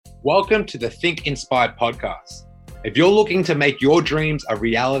Welcome to the Think Inspired podcast. If you're looking to make your dreams a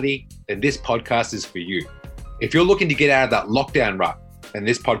reality, then this podcast is for you. If you're looking to get out of that lockdown rut, then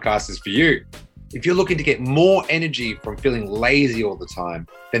this podcast is for you. If you're looking to get more energy from feeling lazy all the time,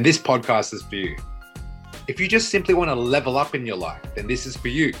 then this podcast is for you. If you just simply want to level up in your life, then this is for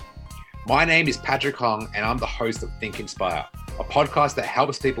you. My name is Patrick Hong, and I'm the host of Think Inspire, a podcast that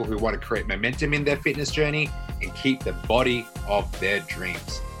helps people who want to create momentum in their fitness journey and keep the body of their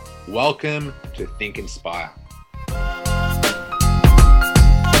dreams. Welcome to Think Inspire.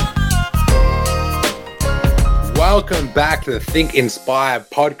 Welcome back to the Think Inspire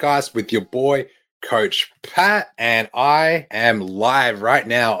podcast with your boy, Coach Pat, and I am live right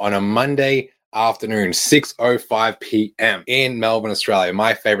now on a Monday afternoon, 6:05 p.m. in Melbourne, Australia,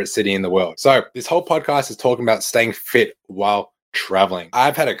 my favorite city in the world. So this whole podcast is talking about staying fit while traveling.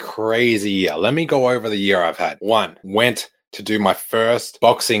 I've had a crazy year. Let me go over the year I've had. One, went to do my first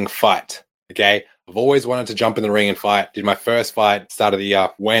boxing fight. Okay. I've always wanted to jump in the ring and fight. Did my first fight, start of the year,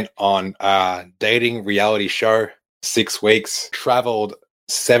 went on a dating reality show, 6 weeks, traveled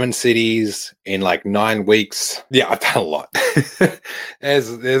 7 cities in like 9 weeks. Yeah, I've done a lot.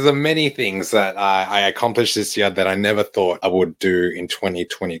 There's many things that I accomplished this year that I never thought I would do in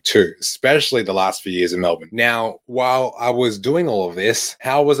 2022, especially the last few years in Melbourne. Now, while I was doing all of this,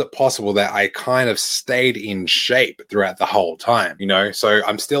 how was it possible that I kind of stayed in shape throughout the whole time? You know, so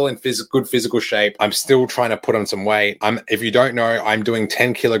I'm still in good physical shape. I'm still trying to put on some weight. If you don't know, I'm doing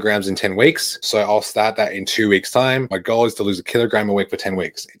 10 kilograms in 10 weeks. So I'll start that in 2 weeks' time. My goal is to lose a kilogram a week for 10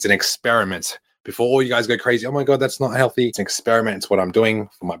 weeks. It's an experiment. Before all you guys go crazy, oh my God, that's not healthy. It's an experiment. It's what I'm doing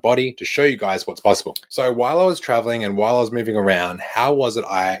for my body to show you guys what's possible. So while I was traveling and while I was moving around, how was it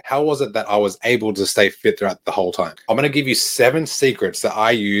that I was able to stay fit throughout the whole time? I'm going to give you 7 secrets that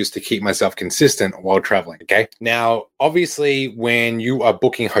I use to keep myself consistent while traveling. Okay. Now, obviously, when you are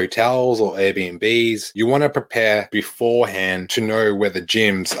booking hotels or Airbnbs, you want to prepare beforehand to know where the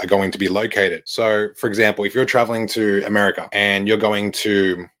gyms are going to be located. So, for example, if you're traveling to America and you're going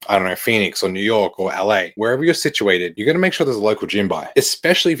to, I don't know, Phoenix or New York or LA, wherever you're situated, you're going to make sure there's a local gym by,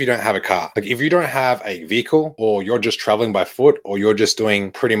 especially if you don't have a car. Like if you don't have a vehicle or you're just traveling by foot or you're just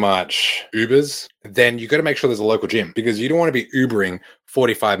doing pretty much Ubers, then you got to make sure there's a local gym because you don't want to be Ubering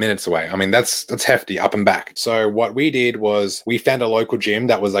 45 minutes away. I mean, that's hefty up and back. So what we did was we found a local gym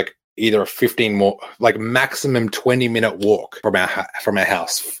that was like either a maximum 20-minute walk from our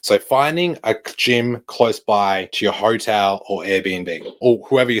house. So finding a gym close by to your hotel or Airbnb or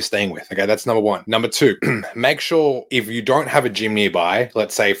whoever you're staying with. Okay, that's number 1. Number 2, make sure if you don't have a gym nearby,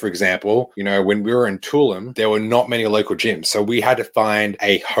 let's say, for example, you know, when we were in Tulum, there were not many local gyms. So we had to find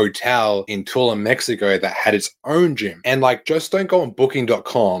a hotel in Tulum, Mexico that had its own gym. And like, just don't go on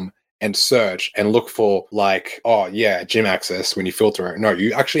booking.com and search and look for like, oh yeah, gym access when you filter it. No,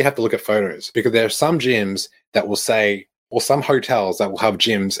 you actually have to look at photos because there are some gyms that will say, or some hotels that will have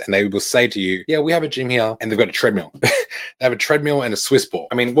gyms and they will say to you, yeah, we have a gym here and they've got a treadmill. They have a treadmill and a Swiss ball.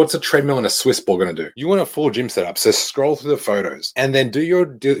 I mean, what's a treadmill and a Swiss ball going to do? You want a full gym setup. So scroll through the photos and then do your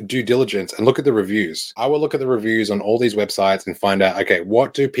due diligence and look at the reviews. I will look at the reviews on all these websites and find out, okay,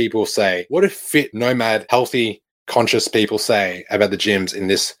 what do people say? What do fit, nomad, healthy, conscious people say about the gyms in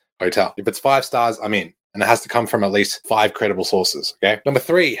this hotel? If it's 5 stars, I'm in. And it has to come from at least 5 credible sources. Okay. Number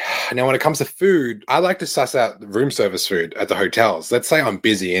 3, now when it comes to food, I like to suss out room service food at the hotels. Let's say I'm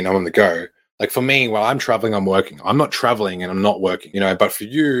busy and I'm on the go. Like for me, while I'm traveling, I'm working. I'm not traveling and I'm not working, you know, but for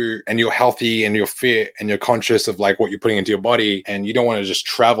you and you're healthy and you're fit and you're conscious of like what you're putting into your body and you don't want to just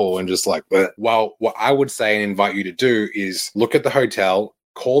travel and just like, well, what I would say and invite you to do is look at the hotel,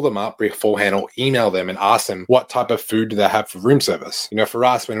 call them up beforehand or email them and ask them what type of food do they have for room service. You know, for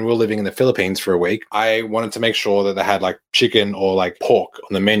us, when we were living in the Philippines for a week, I wanted to make sure that they had like chicken or like pork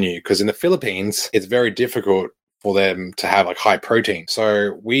on the menu because in the Philippines, it's very difficult for them to have like high protein.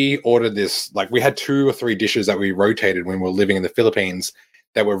 So we ordered this, like we had 2 or 3 dishes that we rotated when we were living in the Philippines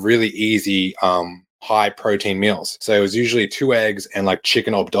that were really easy, high protein meals. So it was usually 2 eggs and like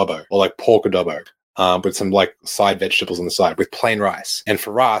chicken adobo or like pork adobo. With some like side vegetables on the side with plain rice. And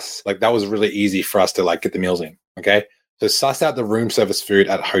for us, like that was really easy for us to like get the meals in. Okay. So suss out the room service food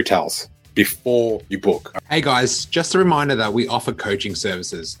at hotels before you book. Hey guys, just a reminder that we offer coaching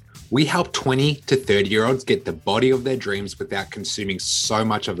services. We help 20 to 30-year-olds get the body of their dreams without consuming so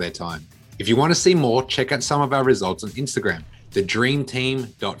much of their time. If you want to see more, check out some of our results on Instagram,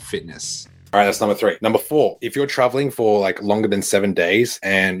 thedreamteam.fitness. All right, that's number 3. Number 4, if you're traveling for like longer than 7 days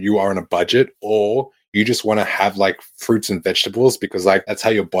and you are on a budget or you just want to have like fruits and vegetables because like that's how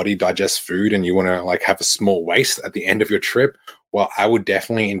your body digests food and you want to like have a small waste at the end of your trip, well, I would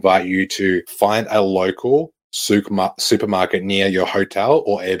definitely invite you to find a local supermarket near your hotel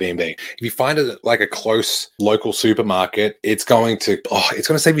or Airbnb. If you find it like a close local supermarket, it's going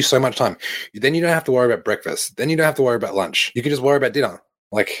to save you so much time. Then you don't have to worry about breakfast. Then you don't have to worry about lunch. You can just worry about dinner.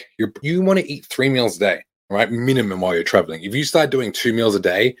 Like you want to eat 3 meals a day, right? Minimum while you're traveling. If you start doing 2 meals a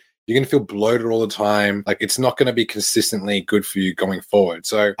day, you're going to feel bloated all the time. Like it's not going to be consistently good for you going forward.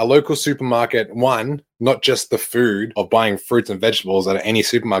 So a local supermarket, one, not just the food of buying fruits and vegetables at any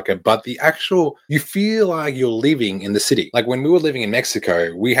supermarket, but the actual, you feel like you're living in the city. Like when we were living in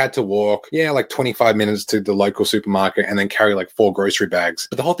Mexico, we had to walk, like 25 minutes to the local supermarket and then carry like 4 grocery bags.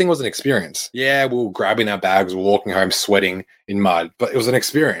 But the whole thing was an experience. Yeah, we were grabbing our bags, we were walking home sweating in mud, but it was an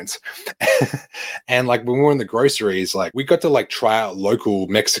experience. And like when we were in the groceries, like we got to like try out local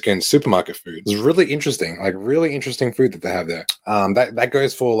Mexican supermarket food. It was really interesting, like really interesting food that they have there. That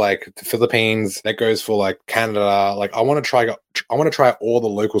goes for like the Philippines, that goes for like Canada. Like I want to try all the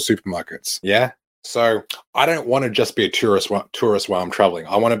local supermarkets. Yeah. So I don't want to just be a tourist while I'm traveling.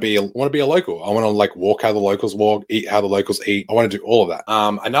 I want to be a local. I want to like walk how the locals walk, eat how the locals eat. I want to do all of that.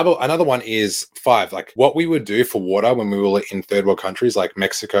 Another one is 5. Like what we would do for water when we were in third world countries like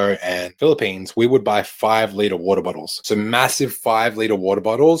Mexico and Philippines, we would buy 5-liter water bottles. So massive 5-liter water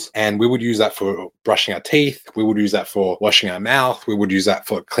bottles, and we would use that for brushing our teeth. We would use that for washing our mouth. We would use that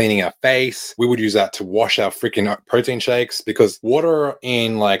for cleaning our face. We would use that to wash our freaking protein shakes, because water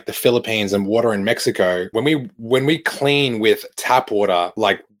in like the Philippines and water in Mexico, when we clean with tap water,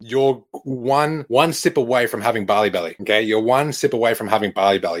 like you're one sip away from having barley belly. Okay, you're one sip away from having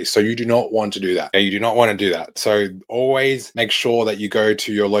barley belly. So you do not want to do that. Okay? You do not want to do that. So always make sure that you go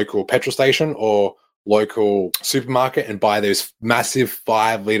to your local petrol station or local supermarket and buy those massive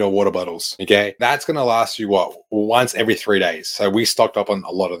 5-liter water bottles. Okay, that's going to last you once every 3 days. So we stocked up on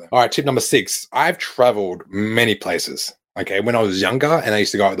a lot of them. All right, tip number 6. I've traveled many places. Okay, when I was younger and I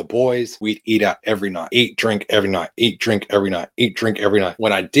used to go out with the boys, we'd eat out every night, eat, drink every night, eat, drink every night, eat, drink every night.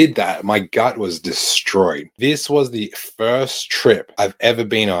 When I did that, my gut was destroyed. This was the first trip I've ever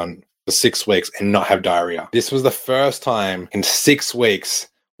been on for 6 weeks and not have diarrhea. This was the first time in 6 weeks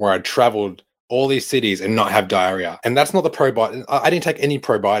where I traveled all these cities and not have diarrhea. And that's not the probiotic. I didn't take any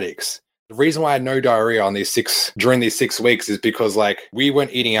probiotics. The reason why I had no diarrhea during these 6 weeks is because like we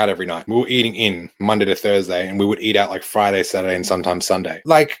weren't eating out every night. We were eating in Monday to Thursday, and we would eat out like Friday, Saturday, and sometimes Sunday.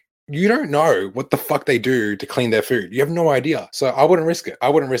 Like you don't know what the fuck they do to clean their food. You have no idea. So I wouldn't risk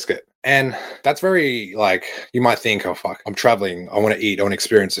it. And that's very like, you might think, oh fuck, I'm traveling. I want to eat. I want to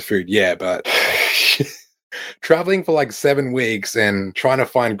experience the food. Yeah, but traveling for like 7 weeks and trying to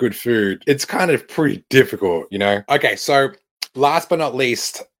find good food, it's kind of pretty difficult, you know? Okay, so last but not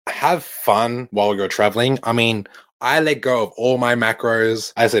least, have fun while you're traveling. I mean, I let go of all my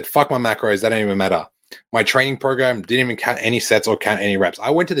macros. I said, fuck my macros. That don't even matter. My training program didn't even count any sets or count any reps. I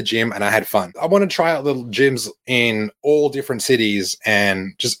went to the gym and I had fun. I want to try out little gyms in all different cities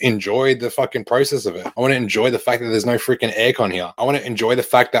and just enjoy the fucking process of it. I want to enjoy the fact that there's no freaking aircon here. I want to enjoy the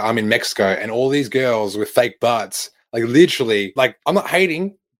fact that I'm in Mexico and all these girls with fake butts, like literally, like I'm not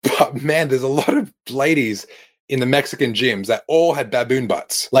hating, but man, there's a lot of ladies in the Mexican gyms that all had baboon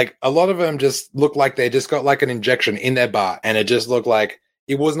butts. Like a lot of them just looked like they just got like an injection in their butt, and it just looked like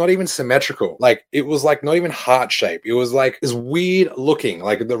it was not even symmetrical. Like it was like not even heart shape. It was like this weird looking,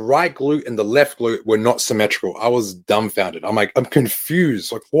 like the right glute and the left glute were not symmetrical. I was dumbfounded. I'm like, I'm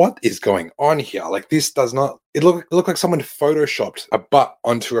confused. Like what is going on here? Like this does not, it looked like someone photoshopped a butt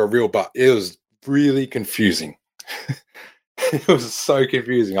onto a real butt. It was really confusing. It was so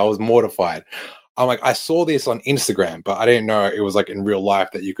confusing. I was mortified. I'm like, I saw this on Instagram, but I didn't know it was like in real life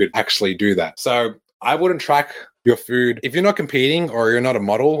that you could actually do that. So I wouldn't track your food. If you're not competing or you're not a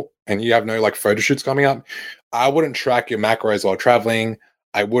model and you have no like photo shoots coming up, I wouldn't track your macros while traveling.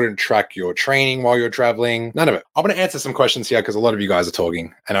 I wouldn't track your training while you're traveling. None of it. I'm going to answer some questions here because a lot of you guys are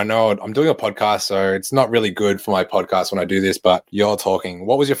talking. And I know I'm doing a podcast, so it's not really good for my podcast when I do this, but you're talking.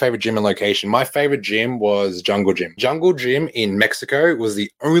 What was your favorite gym and location? My favorite gym was Jungle Gym. Jungle Gym in Mexico was the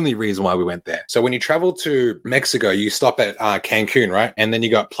only reason why we went there. So when you travel to Mexico, you stop at Cancun, right? And then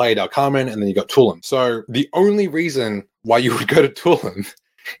you got Playa del Carmen, and then you got Tulum. So the only reason why you would go to Tulum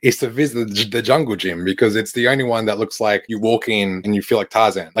is to visit the Jungle Gym, because it's the only one that looks like you walk in and you feel like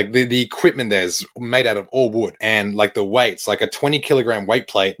Tarzan. Like the equipment there's made out of all wood, and like the weights, like a 20 kilogram weight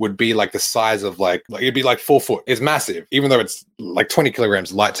plate would be like the size of like it'd be like 4 foot. It's massive, even though it's like 20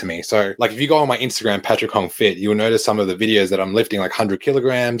 kilograms light to me. So like if you go on my Instagram, Patrick Hong Fit, you'll notice some of the videos that I'm lifting like 100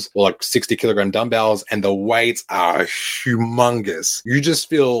 kilograms or like 60 kilogram dumbbells, and the weights are humongous. You just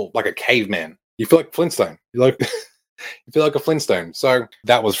feel like a caveman. You feel like Flintstone. You're like You feel like a Flintstone. So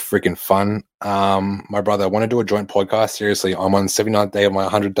that was freaking fun. My brother, I want to do a joint podcast. Seriously, I'm on 79th day of my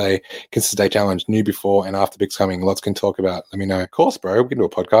 100-day consistent day challenge. New before and after Big's coming. Lots can talk about. Let me know. Of course, bro. We can do a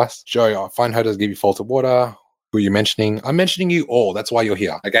podcast. Joe, find her to give you filtered water. Who are you mentioning? I'm mentioning you all. That's why you're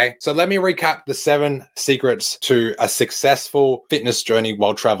here. Okay. So let me recap the 7 secrets to a successful fitness journey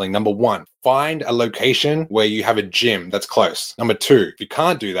while traveling. Number 1, find a location where you have a gym that's close. Number 2, if you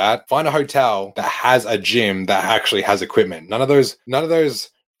can't do that, find a hotel that has a gym that actually has equipment. None of those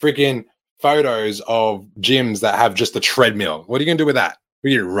freaking photos of gyms that have just a treadmill. What are you going to do with that? Are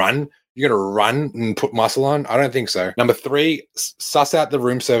you going to run? You're going to run and put muscle on? I don't think so. Number 3, suss out the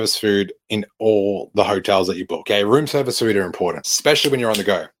room service food in all the hotels that you book. Okay, room service food are important, especially when you're on the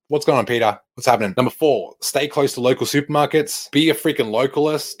go. What's going on, Peter? What's happening? Number 4, stay close to local supermarkets. Be a freaking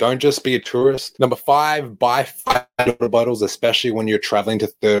localist. Don't just be a tourist. Number 5, buy 5 water bottles, especially when you're traveling to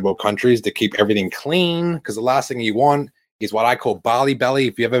third world countries, to keep everything clean, because the last thing you want is what I call Bali belly.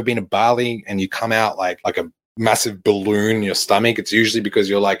 If you've ever been to Bali and you come out like a massive balloon in your stomach, it's usually because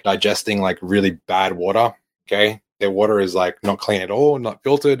you're like digesting like really bad water. Okay, their water is like not clean at all, not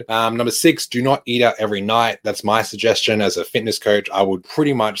filtered. Number 6, do not eat out every night. That's my suggestion as a fitness coach. I would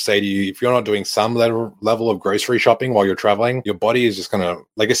pretty much say to you, if you're not doing some level of grocery shopping while you're traveling, your body is just gonna,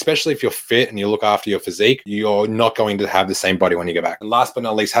 like, especially if you're fit and you look after your physique, you're not going to have the same body when you get back. And last but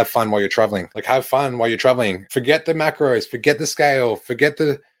not least, have fun while you're traveling. Like, have fun while you're traveling. Forget the macros, forget the scale, forget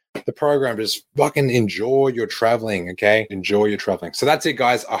the program. Just fucking enjoy your traveling. Okay, enjoy your traveling. So that's it,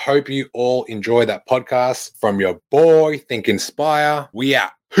 guys. I hope you all enjoy that podcast from your boy Think Inspire. We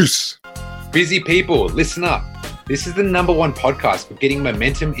out. Peace. Busy people, listen up. This is the #1 podcast for getting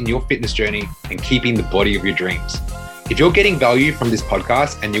momentum in your fitness journey and keeping the body of your dreams. If you're getting value from this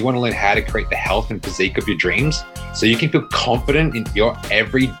podcast and you want to learn how to create the health and physique of your dreams so you can feel confident in your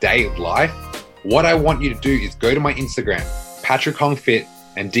everyday life, what I want you to do is go to my Instagram, Patrick Hong Fit,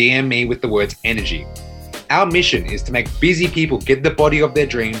 and DM me with the words energy. Our mission is to make busy people get the body of their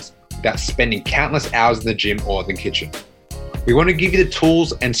dreams without spending countless hours in the gym or the kitchen. We want to give you the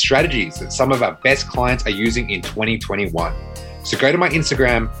tools and strategies that some of our best clients are using in 2021. So go to my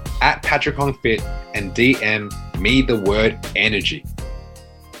Instagram, @PatrickHongFit, and DM me the word energy.